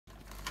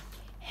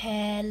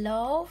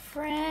Hello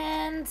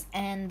friends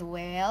and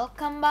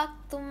welcome back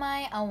to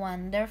my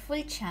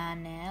wonderful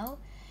channel.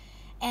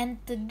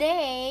 And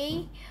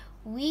today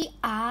we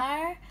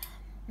are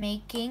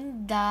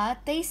making the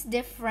taste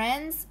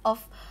difference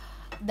of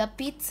the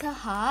Pizza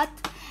Hut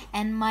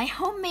and my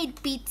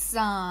homemade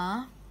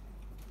pizza.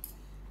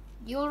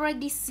 You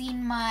already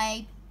seen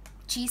my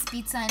cheese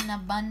pizza in a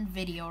bun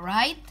video,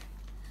 right?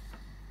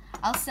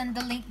 I'll send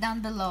the link down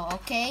below,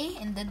 okay?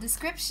 In the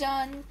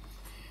description.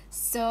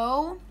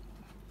 So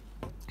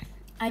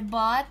I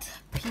bought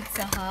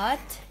Pizza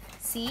Hut.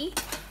 See?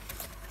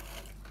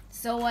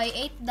 So I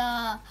ate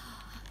the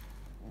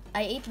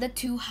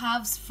two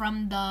halves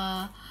from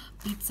the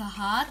Pizza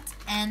Hut,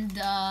 and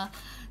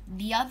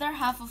the other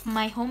half of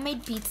my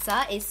homemade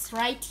pizza is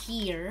right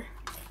here.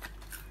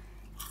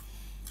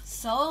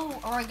 So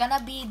we're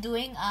gonna be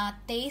doing a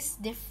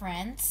taste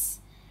difference,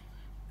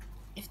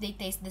 if they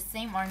taste the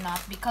same or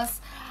not, because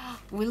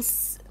we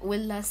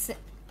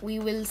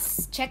will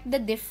check the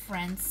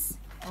difference.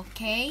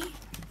 Okay.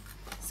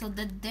 So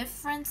the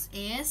difference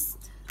is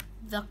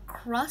the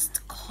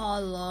crust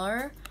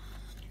color.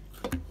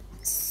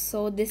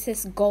 So this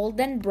is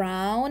golden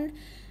brown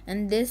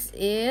and this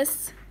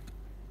is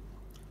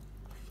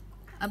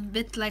a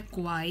bit like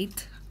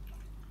white.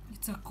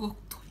 It's a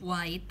cooked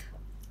white.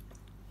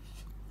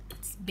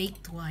 It's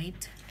baked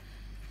white.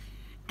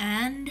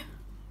 And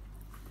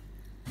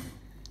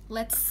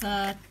let's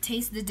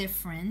taste the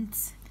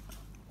difference.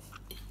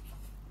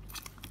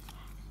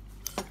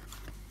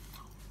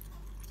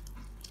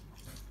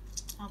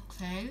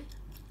 Okay.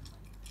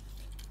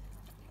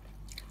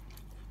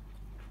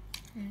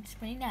 It's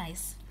pretty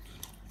nice.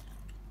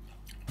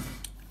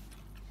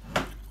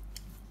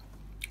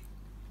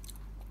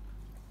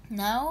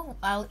 Now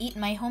I'll eat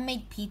my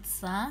homemade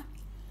pizza.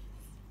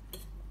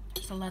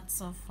 So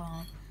lots of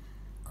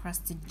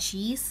crusted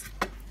cheese.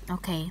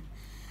 Okay.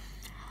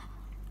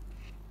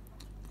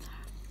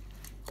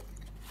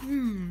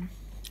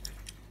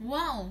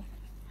 Wow,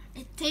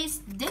 it tastes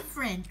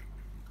different.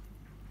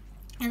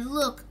 And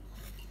look,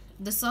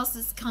 the sauce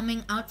is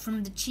coming out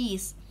from the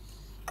cheese,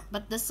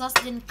 but the sauce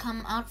didn't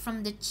come out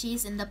from the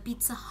cheese in the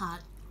Pizza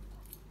Hut.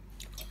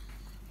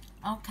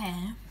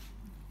 Okay.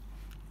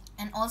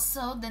 And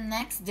also the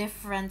next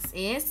difference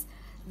is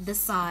the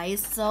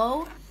size.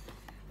 So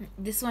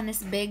this one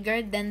is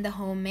bigger than the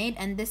homemade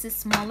and this is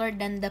smaller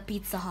than the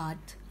Pizza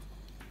Hut.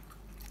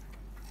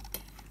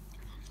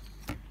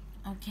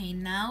 Okay,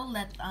 now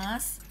let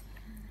us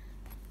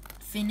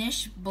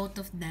finish both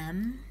of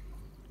them.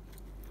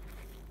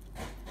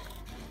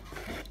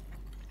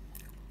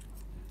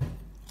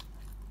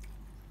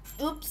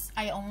 Oops,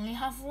 I only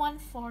have one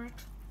fork.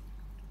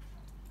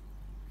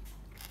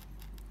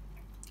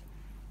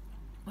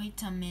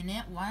 Wait a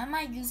minute, why am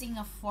I using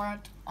a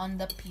fork on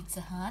the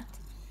Pizza Hut?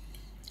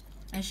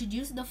 I should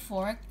use the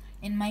fork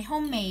in my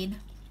homemade,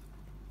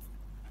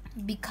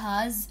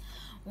 because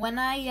when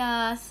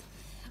I'm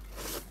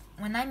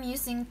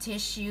using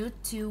tissue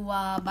to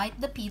bite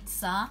the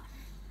pizza,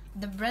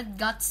 the bread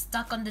got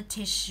stuck on the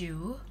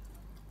tissue.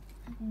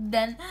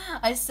 Then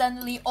I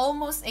suddenly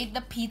almost ate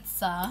the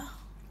pizza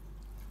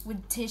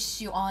with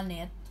tissue on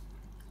it.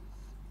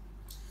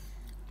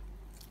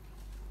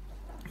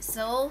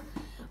 So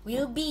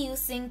we'll be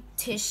using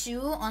tissue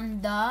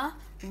on the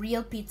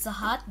real Pizza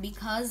Hut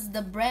because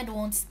the bread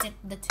won't stick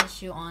the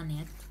tissue on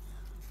it.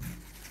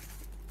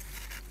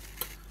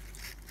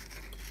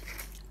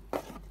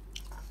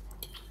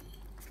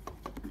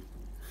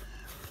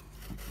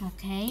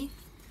 Okay,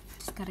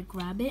 just gotta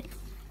grab it.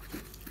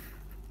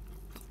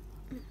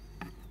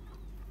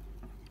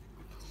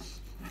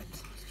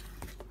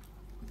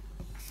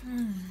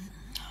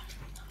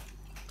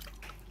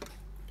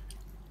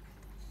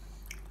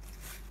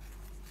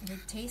 They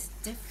taste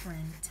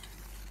different.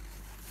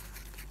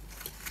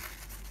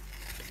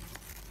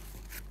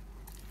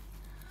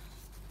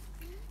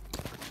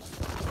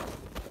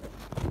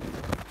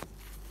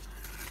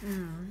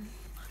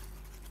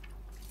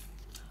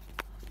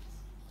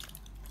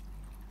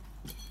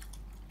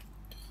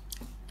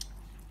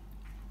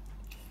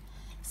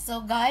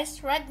 So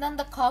guys, write down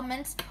the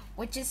comments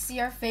which is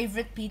your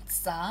favorite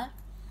pizza.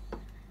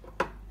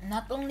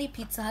 Not only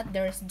Pizza Hut,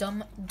 there's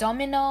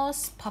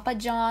Domino's, Papa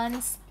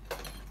John's,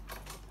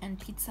 and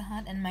Pizza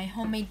Hut, and my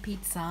homemade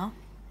pizza.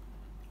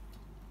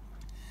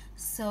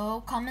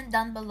 So comment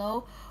down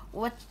below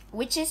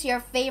which is your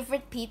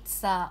favorite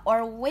pizza,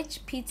 or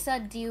which pizza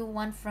do you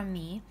want from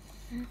me?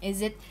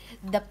 Is it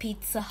the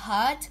Pizza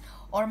Hut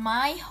or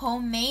my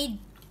homemade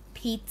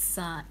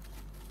pizza?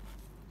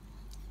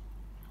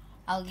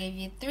 I'll give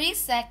you 3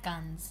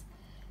 seconds.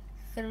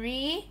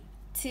 3,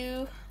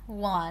 2,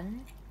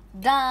 1.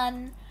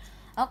 Done.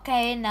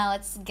 Okay, now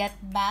let's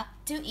get back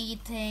to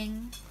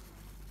eating.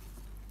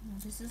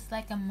 This is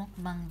like a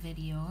mukbang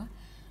video,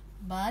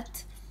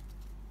 but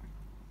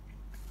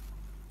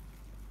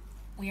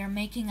we are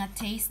making a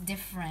taste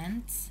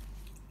difference,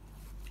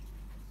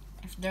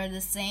 if they're the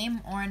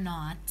same or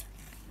not.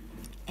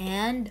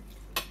 And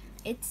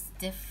it's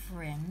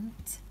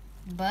different,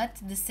 but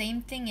the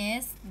same thing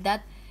is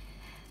that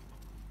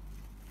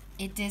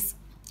it is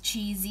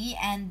cheesy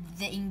and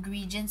the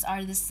ingredients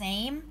are the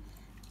same,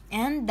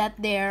 and that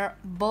they're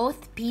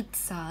both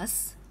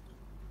pizzas.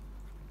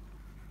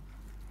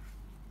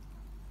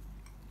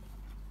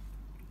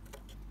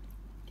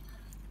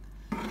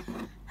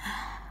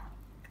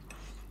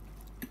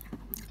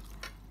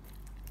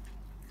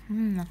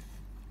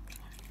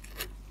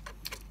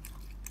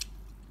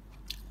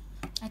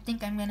 I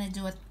think I'm gonna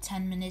do a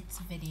 10 minutes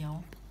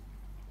video.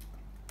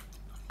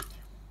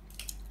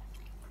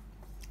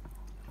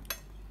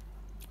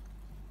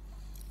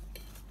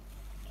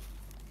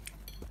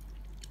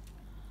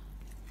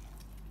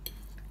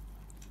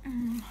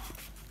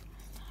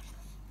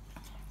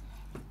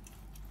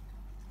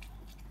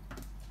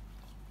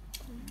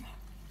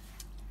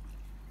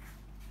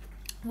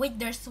 Wait,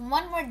 there's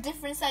one more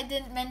difference I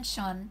didn't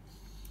mention.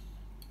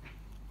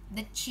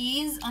 The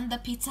cheese on the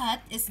Pizza Hut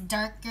is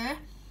darker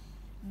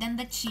than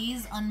the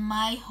cheese on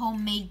my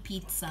homemade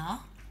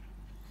pizza.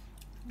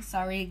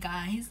 Sorry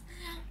guys,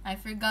 I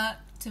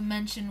forgot to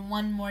mention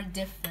one more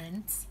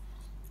difference.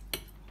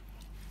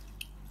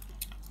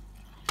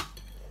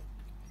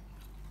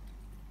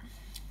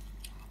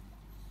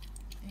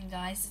 And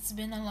guys, it's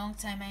been a long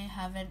time I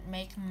haven't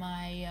made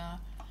my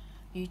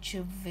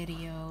YouTube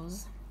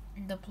videos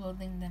and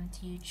uploading them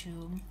to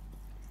YouTube.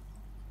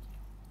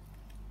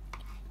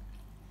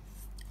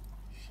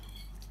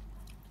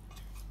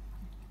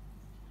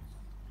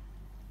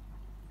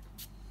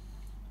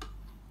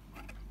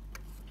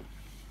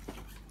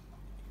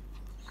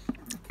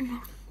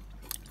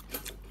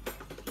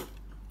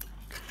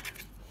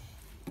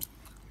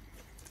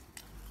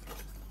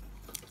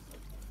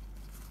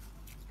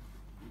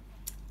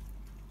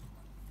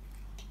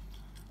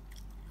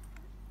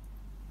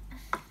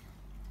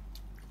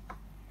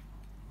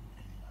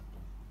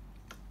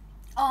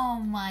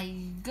 Oh my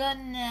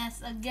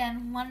goodness,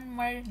 again one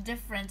more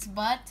difference,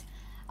 but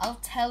I'll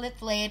tell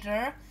it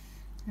later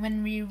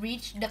when we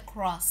reach the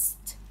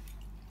crust.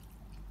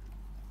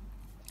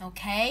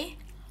 Okay?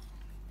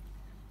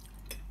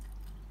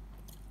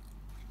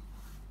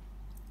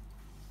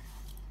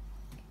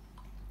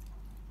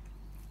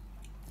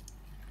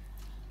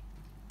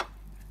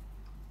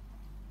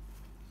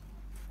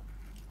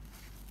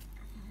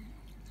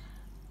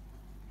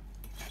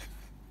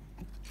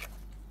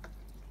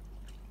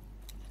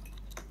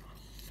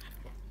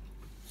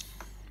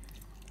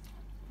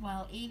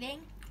 While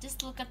eating,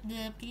 just look at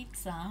the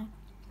pizza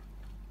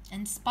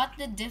and spot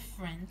the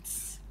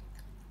difference.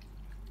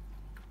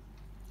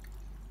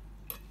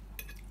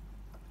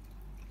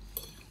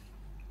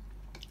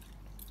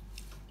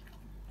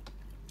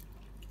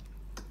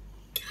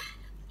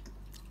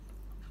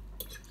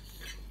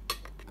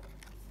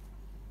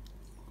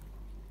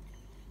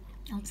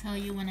 I'll tell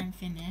you when I'm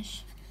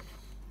finished.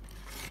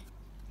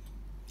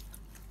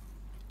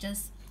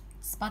 Just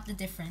spot the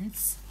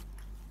difference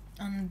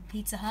on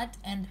Pizza Hut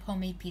and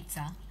homemade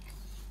pizza.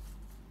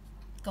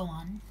 Go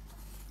on.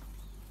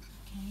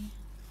 Okay.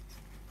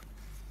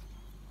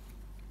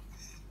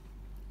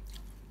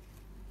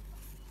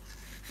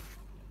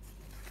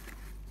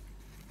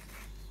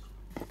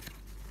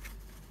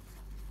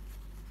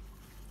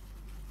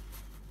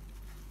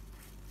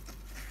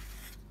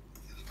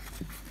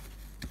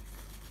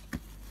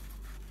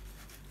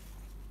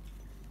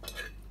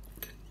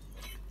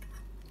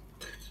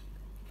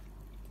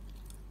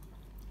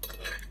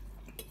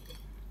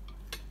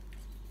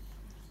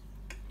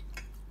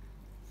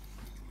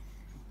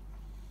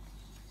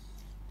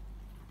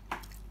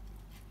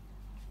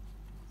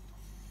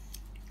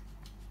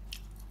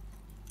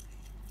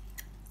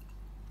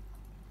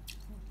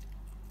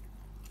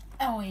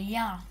 Oh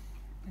yeah,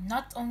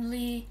 not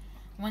only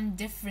one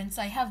difference,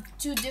 I have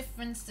two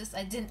differences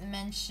I didn't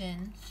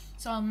mention.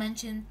 So I'll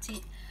mention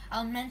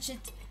I'll mention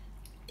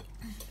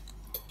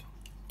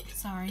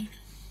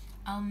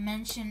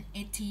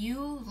it to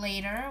you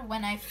later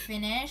when I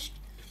finish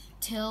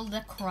till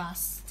the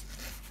crust.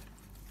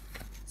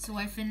 So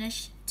I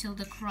finished till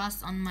the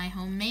crust on my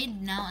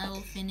homemade. Now I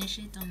will finish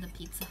it on the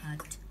Pizza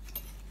Hut.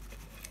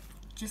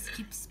 Just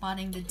keep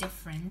spotting the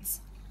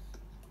difference.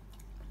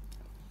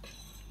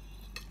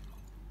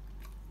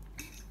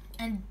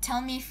 And tell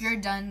me if you're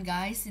done,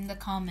 guys, in the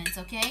comments,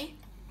 okay?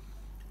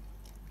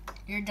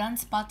 You're done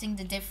spotting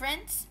the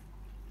difference?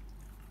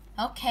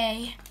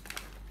 Okay.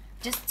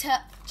 Just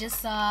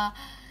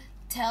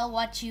tell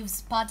what you've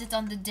spotted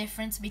on the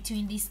difference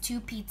between these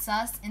two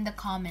pizzas in the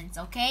comments,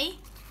 okay?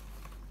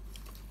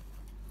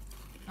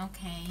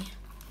 Okay.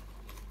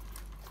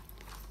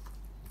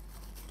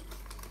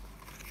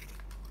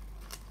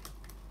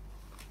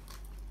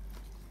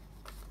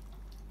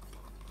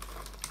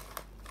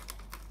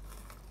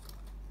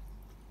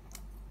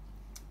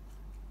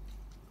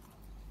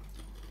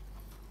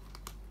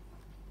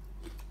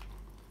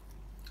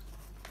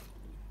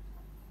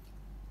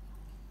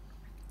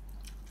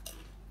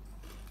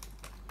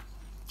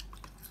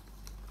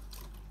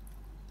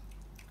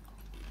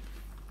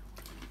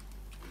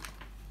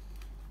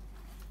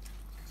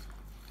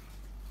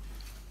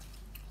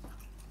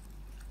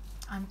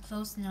 I'm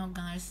close now,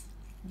 guys.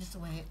 Just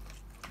wait.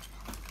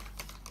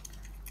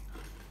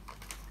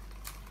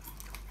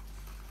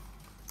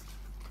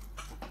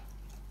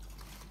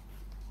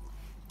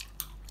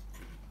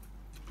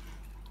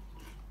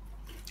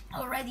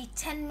 Already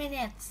 10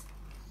 minutes.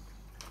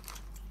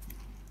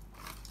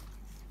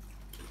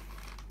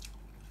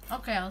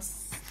 Okay, I'll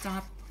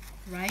stop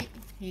right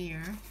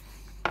here.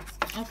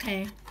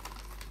 Okay,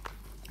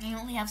 I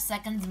only have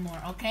seconds more,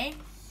 okay?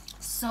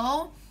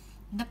 So,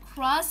 the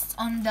crust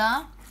on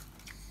the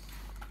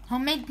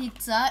homemade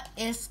pizza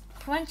is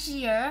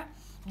crunchier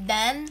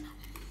than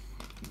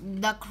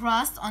the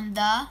crust on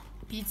the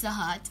Pizza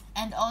Hut.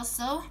 And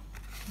also,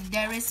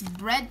 there is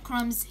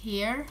breadcrumbs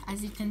here,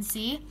 as you can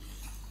see.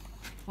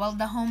 Well,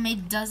 the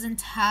homemade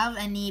doesn't have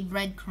any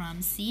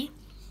breadcrumbs, see?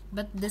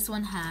 But this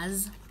one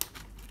has.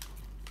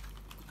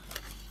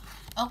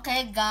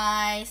 Okay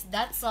guys,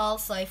 that's all.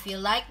 So if you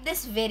like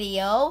this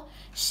video,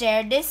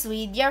 share this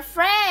with your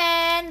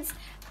friends.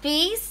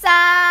 Peace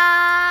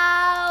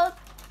out!